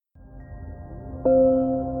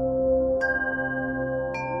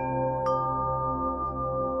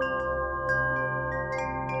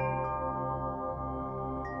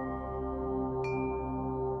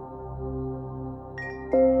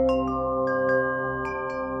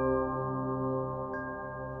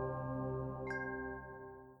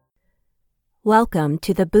Welcome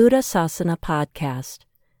to the Buddha Sasana podcast.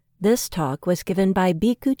 This talk was given by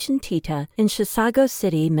Bhikkhu Chintita in Chisago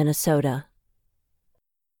City, Minnesota.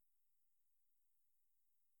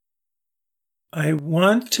 I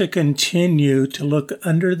want to continue to look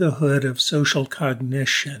under the hood of social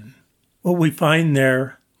cognition. What we find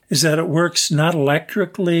there is that it works not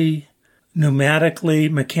electrically, pneumatically,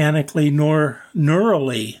 mechanically, nor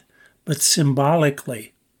neurally, but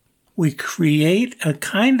symbolically. We create a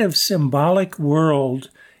kind of symbolic world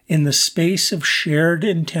in the space of shared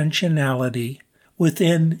intentionality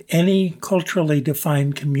within any culturally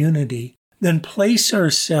defined community, then place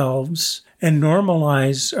ourselves and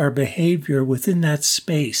normalize our behavior within that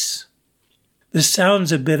space. This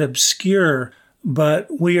sounds a bit obscure,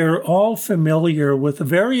 but we are all familiar with the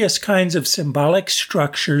various kinds of symbolic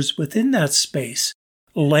structures within that space.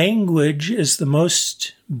 Language is the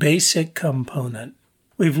most basic component.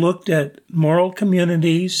 We've looked at moral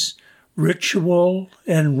communities, ritual,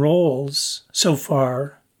 and roles so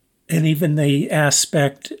far, and even the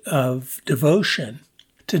aspect of devotion.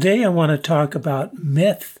 Today I want to talk about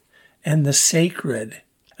myth and the sacred.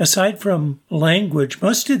 Aside from language,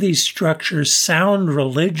 most of these structures sound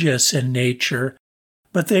religious in nature,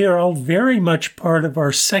 but they are all very much part of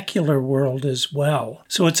our secular world as well.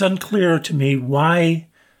 So it's unclear to me why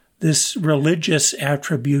this religious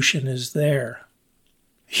attribution is there.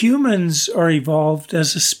 Humans are evolved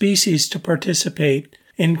as a species to participate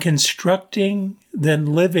in constructing, then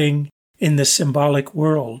living in the symbolic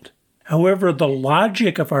world. However, the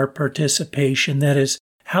logic of our participation, that is,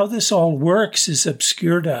 how this all works, is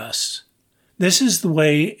obscure to us. This is the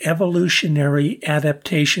way evolutionary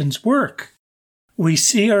adaptations work. We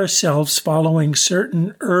see ourselves following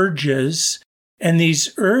certain urges, and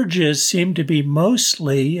these urges seem to be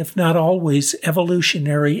mostly, if not always,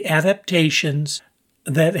 evolutionary adaptations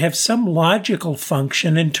that have some logical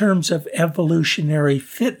function in terms of evolutionary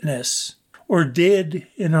fitness, or did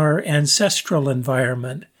in our ancestral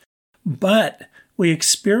environment. But we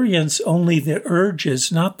experience only the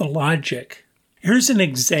urges, not the logic. Here's an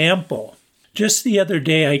example. Just the other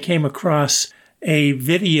day I came across a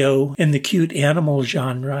video in the cute animal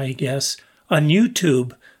genre, I guess, on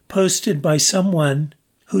YouTube, posted by someone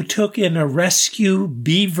who took in a rescue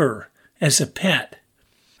beaver as a pet.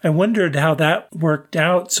 I wondered how that worked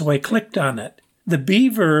out, so I clicked on it. The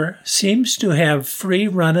beaver seems to have free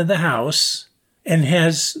run of the house and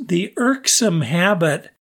has the irksome habit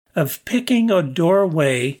of picking a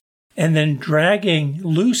doorway and then dragging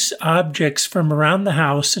loose objects from around the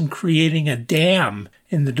house and creating a dam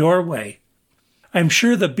in the doorway. I'm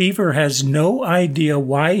sure the beaver has no idea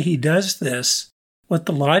why he does this, what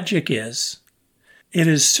the logic is. It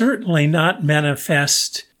is certainly not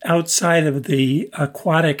manifest outside of the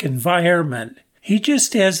aquatic environment. He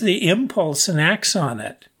just has the impulse and acts on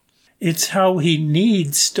it. It's how he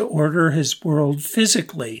needs to order his world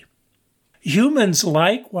physically. Humans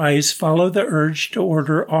likewise follow the urge to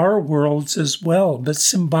order our worlds as well, but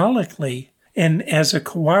symbolically and as a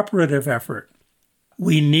cooperative effort.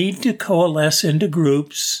 We need to coalesce into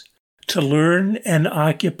groups to learn and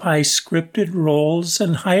occupy scripted roles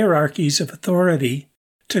and hierarchies of authority,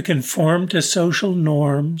 to conform to social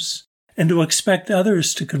norms, and to expect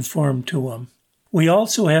others to conform to them. We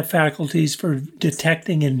also have faculties for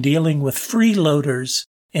detecting and dealing with freeloaders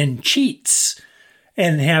and cheats,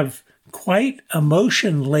 and have quite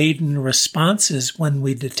emotion-laden responses when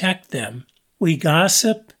we detect them. We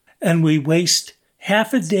gossip, and we waste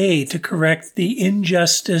half a day to correct the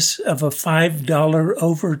injustice of a $5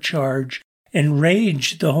 overcharge and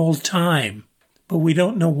rage the whole time, but we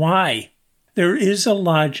don't know why. There is a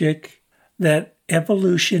logic that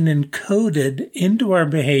evolution encoded into our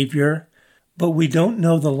behavior, but we don't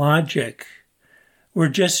know the logic. We're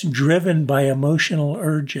just driven by emotional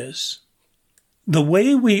urges. The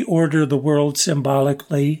way we order the world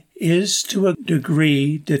symbolically is to a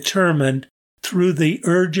degree determined through the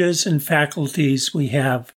urges and faculties we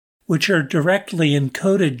have, which are directly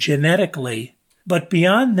encoded genetically. But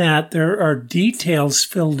beyond that, there are details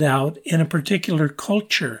filled out in a particular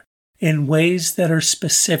culture, in ways that are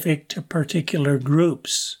specific to particular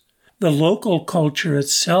groups. The local culture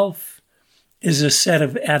itself is a set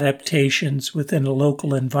of adaptations within a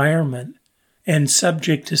local environment and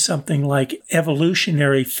subject to something like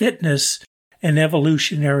evolutionary fitness and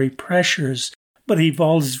evolutionary pressures, but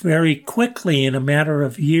evolves very quickly in a matter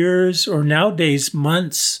of years or nowadays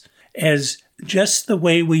months as just the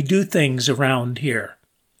way we do things around here.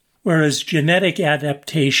 Whereas genetic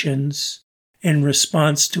adaptations in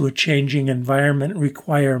response to a changing environment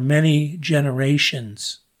require many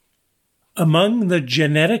generations. Among the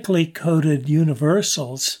genetically coded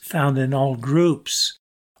universals found in all groups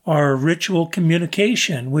are ritual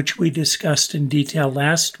communication, which we discussed in detail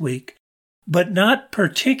last week, but not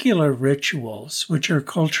particular rituals, which are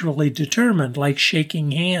culturally determined, like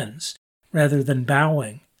shaking hands rather than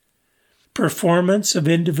bowing. Performance of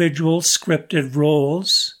individual scripted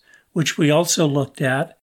roles, which we also looked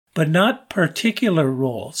at, but not particular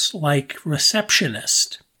roles like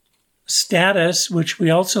receptionist. Status, which we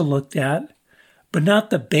also looked at, but not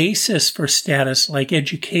the basis for status like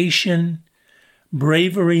education,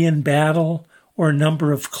 bravery in battle, or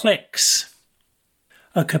number of clicks.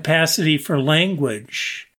 A capacity for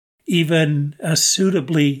language, even a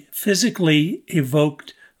suitably physically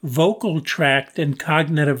evoked vocal tract and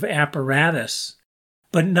cognitive apparatus,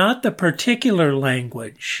 but not the particular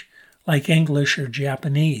language like English or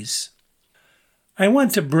Japanese. I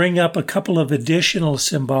want to bring up a couple of additional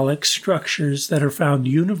symbolic structures that are found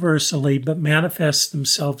universally but manifest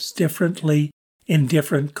themselves differently in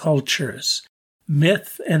different cultures.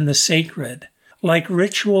 Myth and the sacred. Like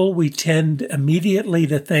ritual, we tend immediately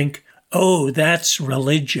to think, oh, that's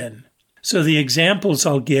religion. So the examples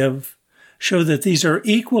I'll give show that these are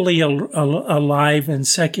equally alive in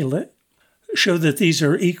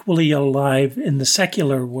the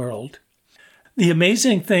secular world. The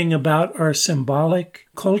amazing thing about our symbolic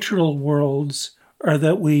cultural worlds are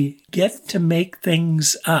that we get to make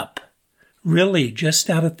things up, really just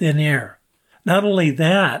out of thin air. Not only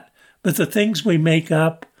that, but the things we make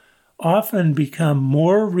up often become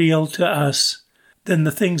more real to us than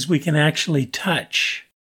the things we can actually touch.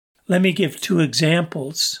 Let me give two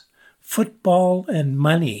examples: football and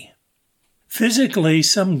money. Physically,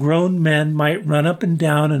 some grown men might run up and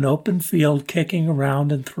down an open field kicking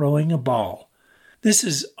around and throwing a ball. This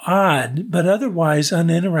is odd, but otherwise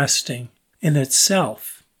uninteresting in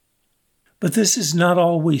itself. But this is not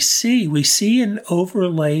all we see. We see an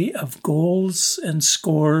overlay of goals and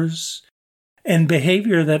scores and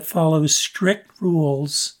behavior that follows strict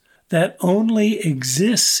rules that only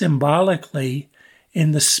exist symbolically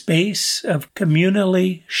in the space of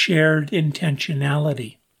communally shared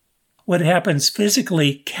intentionality. What happens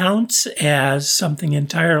physically counts as something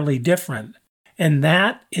entirely different, and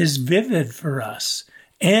that is vivid for us,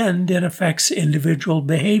 and it affects individual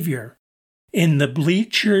behavior in the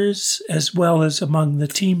bleachers as well as among the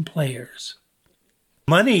team players.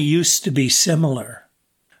 Money used to be similar.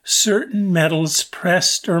 Certain metals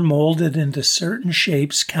pressed or molded into certain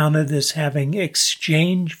shapes counted as having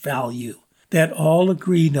exchange value that all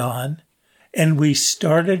agreed on, and we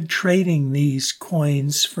started trading these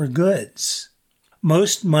coins for goods.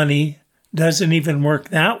 Most money doesn't even work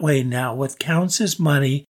that way now. What counts as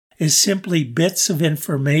money is simply bits of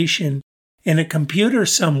information in a computer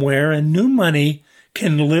somewhere, and new money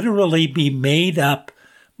can literally be made up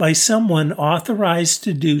by someone authorized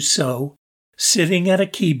to do so, sitting at a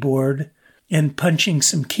keyboard and punching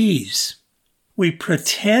some keys. We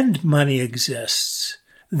pretend money exists,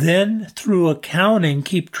 then through accounting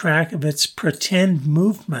keep track of its pretend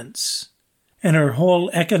movements, and our whole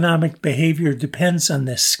economic behavior depends on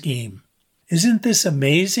this scheme. Isn't this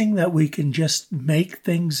amazing that we can just make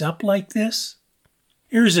things up like this?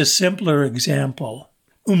 Here's a simpler example.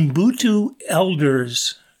 Ubuntu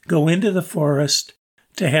elders go into the forest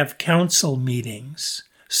to have council meetings.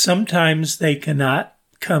 Sometimes they cannot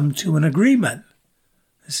come to an agreement.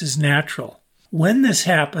 This is natural. When this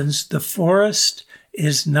happens, the forest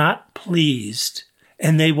is not pleased,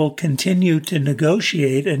 and they will continue to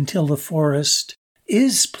negotiate until the forest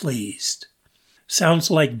is pleased.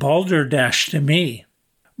 Sounds like balderdash to me,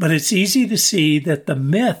 but it's easy to see that the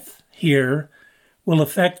myth here will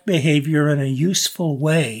affect behavior in a useful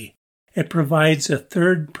way. It provides a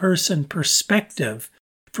third-person perspective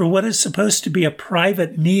for what is supposed to be a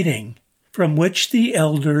private meeting from which the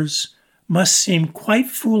elders must seem quite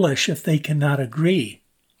foolish if they cannot agree.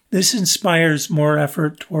 This inspires more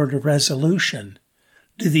effort toward a resolution.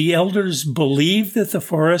 Do the elders believe that the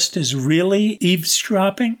forest is really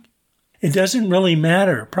eavesdropping? It doesn't really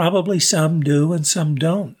matter. Probably some do and some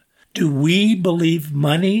don't. Do we believe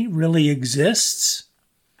money really exists?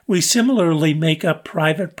 We similarly make up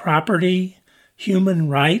private property, human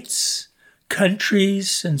rights,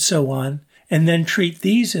 countries, and so on, and then treat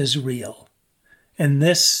these as real. And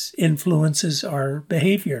this influences our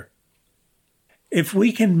behavior. If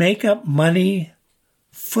we can make up money,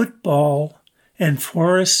 football, and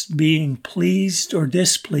forests being pleased or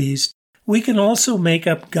displeased, we can also make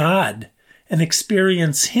up God and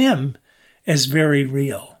experience Him as very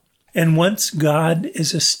real. And once God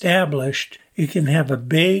is established, it can have a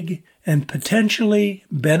big and potentially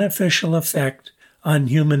beneficial effect on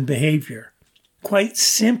human behavior. Quite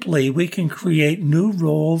simply, we can create new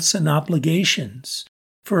roles and obligations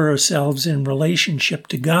for ourselves in relationship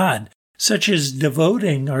to God, such as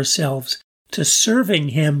devoting ourselves to serving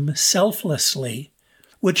Him selflessly,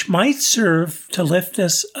 which might serve to lift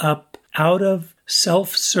us up out of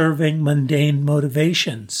self-serving mundane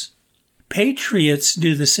motivations. Patriots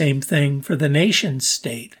do the same thing for the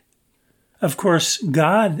nation-state. Of course,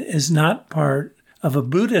 God is not part of a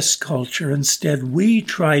Buddhist culture. Instead, we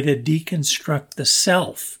try to deconstruct the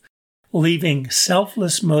self, leaving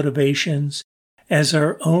selfless motivations as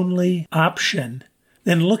our only option,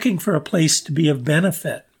 then looking for a place to be of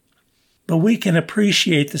benefit. But we can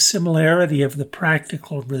appreciate the similarity of the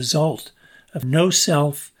practical result of no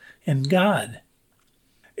self and God.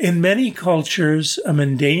 In many cultures, a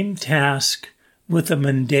mundane task with a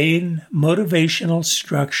mundane motivational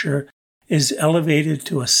structure is elevated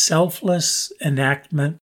to a selfless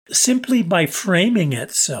enactment simply by framing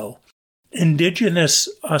it so. Indigenous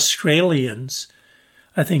Australians,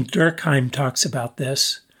 I think Durkheim talks about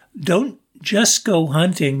this, don't just go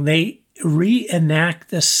hunting, they reenact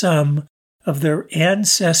the sum of their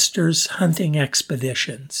ancestors' hunting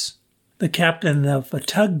expeditions. The captain of a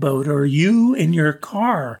tugboat or you in your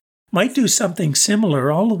car might do something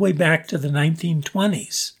similar all the way back to the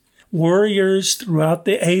 1920s. Warriors throughout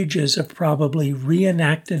the ages have probably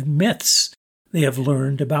reenacted myths they have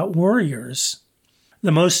learned about warriors.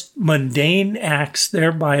 The most mundane acts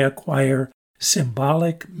thereby acquire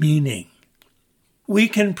symbolic meaning. We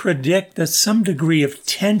can predict that some degree of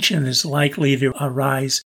tension is likely to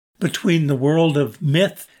arise between the world of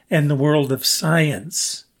myth and the world of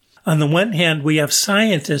science. On the one hand, we have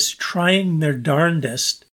scientists trying their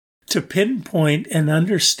darndest to pinpoint and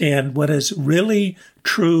understand what is really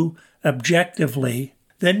true objectively.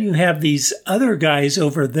 Then you have these other guys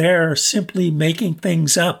over there simply making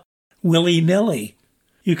things up willy-nilly.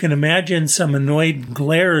 You can imagine some annoyed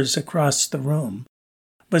glares across the room.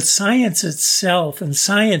 But science itself and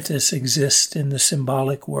scientists exist in the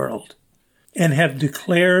symbolic world and have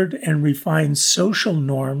declared and refined social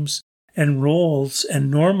norms and roles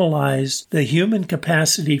and normalized the human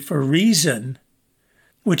capacity for reason,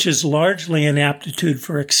 which is largely an aptitude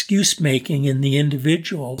for excuse-making in the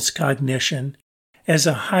individual's cognition, as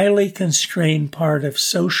a highly constrained part of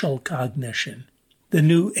social cognition. The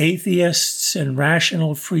new atheists and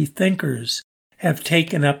rational free thinkers have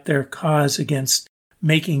taken up their cause against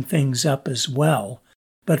making things up as well,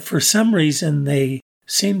 but for some reason they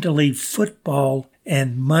seem to leave football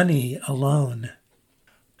and money alone.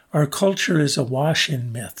 Our culture is awash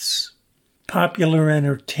in myths. Popular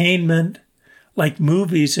entertainment, like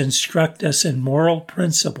movies, instruct us in moral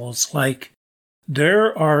principles like,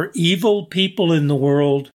 there are evil people in the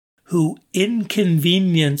world who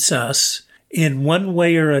inconvenience us in one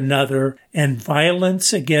way or another, and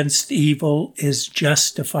violence against evil is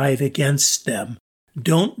justified against them.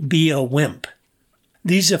 Don't be a wimp.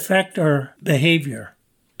 These affect our behavior.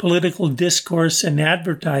 Political discourse and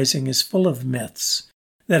advertising is full of myths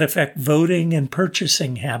that affect voting and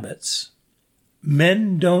purchasing habits.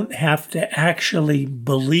 Men don't have to actually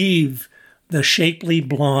believe the shapely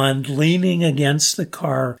blonde leaning against the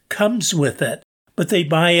car comes with it, but they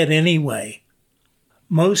buy it anyway.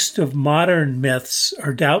 Most of modern myths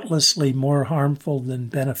are doubtlessly more harmful than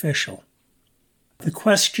beneficial. The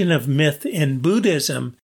question of myth in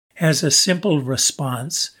Buddhism has a simple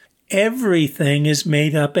response. Everything is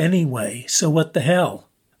made up anyway, so what the hell?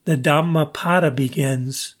 The Dhammapada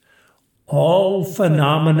begins, all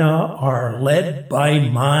phenomena are led by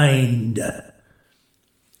mind.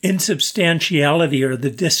 Insubstantiality, or the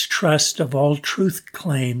distrust of all truth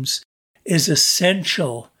claims, is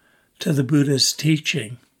essential to the Buddha's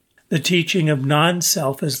teaching. The teaching of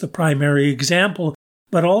non-self is the primary example,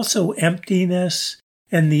 but also emptiness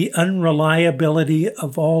and the unreliability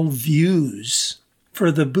of all views.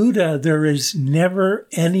 For the Buddha, there is never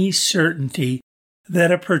any certainty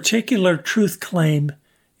that a particular truth claim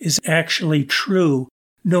is actually true,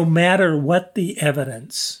 no matter what the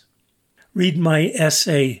evidence. Read my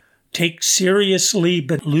essay, Take Seriously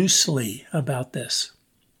but Loosely, about this.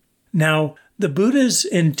 Now, the Buddha's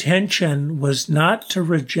intention was not to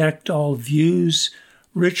reject all views,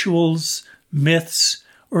 rituals, myths,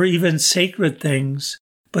 or even sacred things,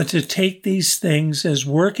 but to take these things as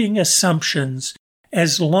working assumptions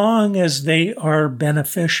as long as they are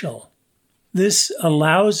beneficial. This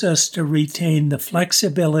allows us to retain the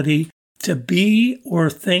flexibility to be or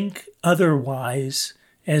think otherwise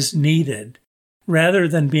as needed, rather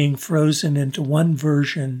than being frozen into one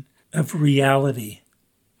version of reality.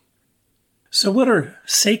 So what are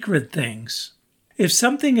sacred things? If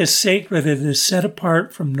something is sacred, it is set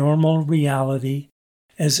apart from normal reality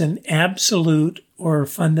as an absolute or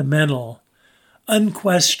fundamental,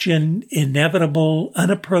 unquestioned, inevitable,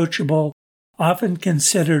 unapproachable, often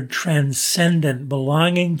considered transcendent,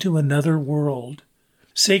 belonging to another world.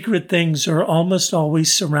 Sacred things are almost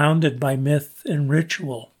always surrounded by myth and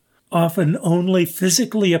ritual, often only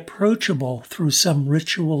physically approachable through some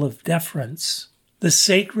ritual of deference. The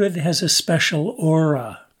sacred has a special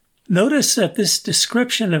aura. Notice that this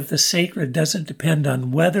description of the sacred doesn't depend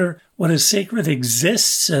on whether what is sacred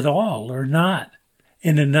exists at all or not,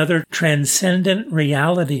 in another transcendent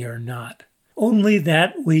reality or not. Only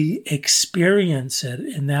that we experience it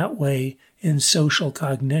in that way in social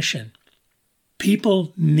cognition.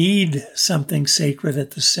 People need something sacred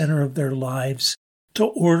at the center of their lives to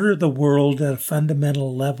order the world at a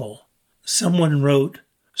fundamental level. Someone wrote,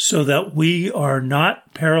 so that we are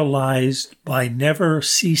not paralyzed by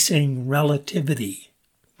never-ceasing relativity.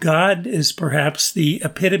 God is perhaps the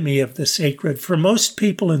epitome of the sacred for most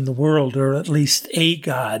people in the world, or at least a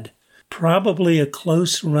God. Probably a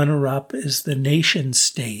close runner-up is the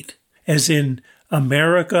nation-state, as in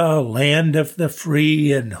America, land of the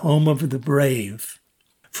free and home of the brave.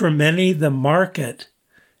 For many, the market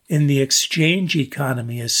in the exchange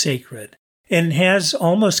economy is sacred and has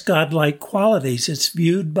almost godlike qualities. It's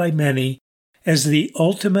viewed by many as the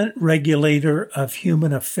ultimate regulator of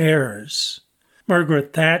human affairs.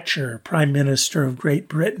 Margaret Thatcher, Prime Minister of Great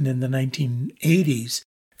Britain in the 1980s,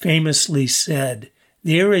 famously said,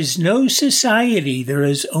 "There is no society, there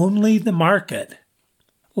is only the market."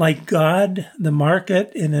 Like God, the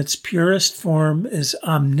market in its purest form is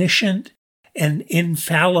omniscient and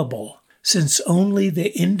infallible, since only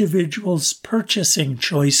the individual's purchasing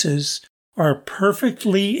choices are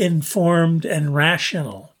perfectly informed and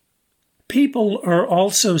rational. People are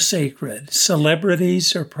also sacred.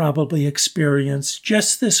 Celebrities are probably experienced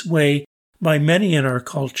just this way by many in our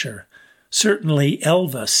culture, certainly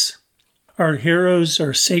Elvis. Our heroes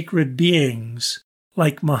are sacred beings,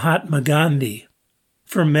 like Mahatma Gandhi.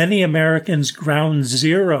 For many Americans, Ground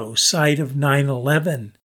Zero site of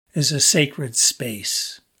 9/11 is a sacred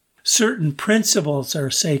space. Certain principles are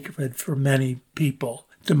sacred for many people.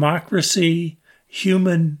 Democracy,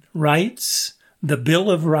 human rights, the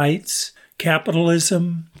Bill of Rights,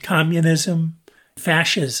 capitalism, communism,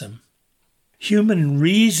 fascism. Human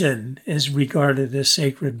reason is regarded as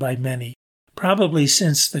sacred by many, probably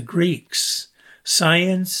since the Greeks.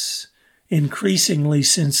 Science, increasingly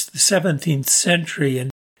since the 17th century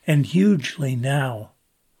and hugely now.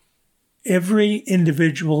 Every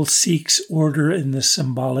individual seeks order in the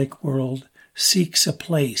symbolic world, seeks a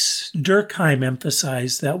place. Durkheim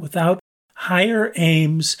emphasized that without higher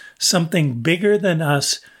aims, something bigger than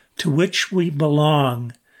us to which we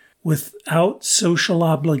belong, without social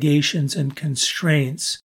obligations and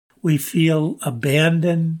constraints, we feel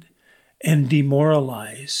abandoned and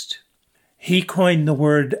demoralized. He coined the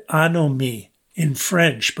word anomie in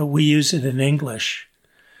French, but we use it in English,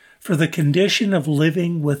 for the condition of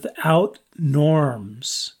living without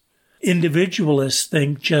norms. Individualists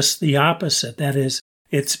think just the opposite. That is,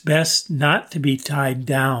 it's best not to be tied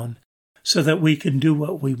down so that we can do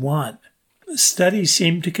what we want. Studies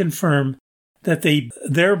seem to confirm that they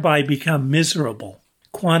thereby become miserable,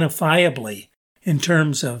 quantifiably, in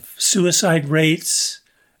terms of suicide rates,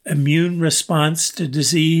 immune response to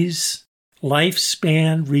disease,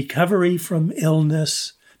 lifespan, recovery from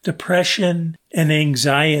illness, depression and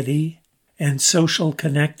anxiety, and social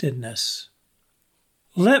connectedness.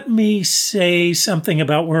 Let me say something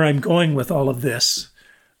about where I'm going with all of this.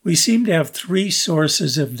 We seem to have three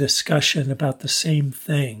sources of discussion about the same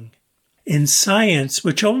thing. In science,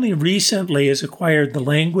 which only recently has acquired the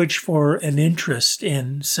language for an interest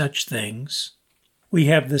in such things, we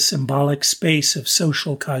have the symbolic space of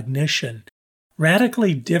social cognition,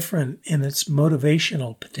 radically different in its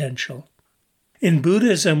motivational potential. In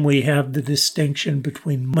Buddhism, we have the distinction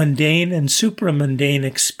between mundane and supramundane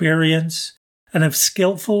experience, and of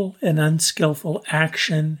skillful and unskillful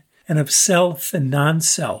action, and of self and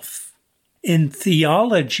non-self. In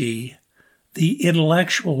theology, the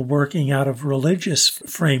intellectual working out of religious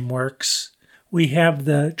frameworks, we have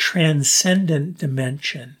the transcendent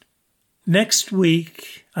dimension. Next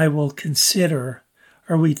week, I will consider,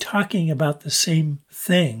 are we talking about the same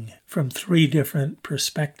thing from three different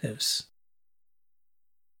perspectives?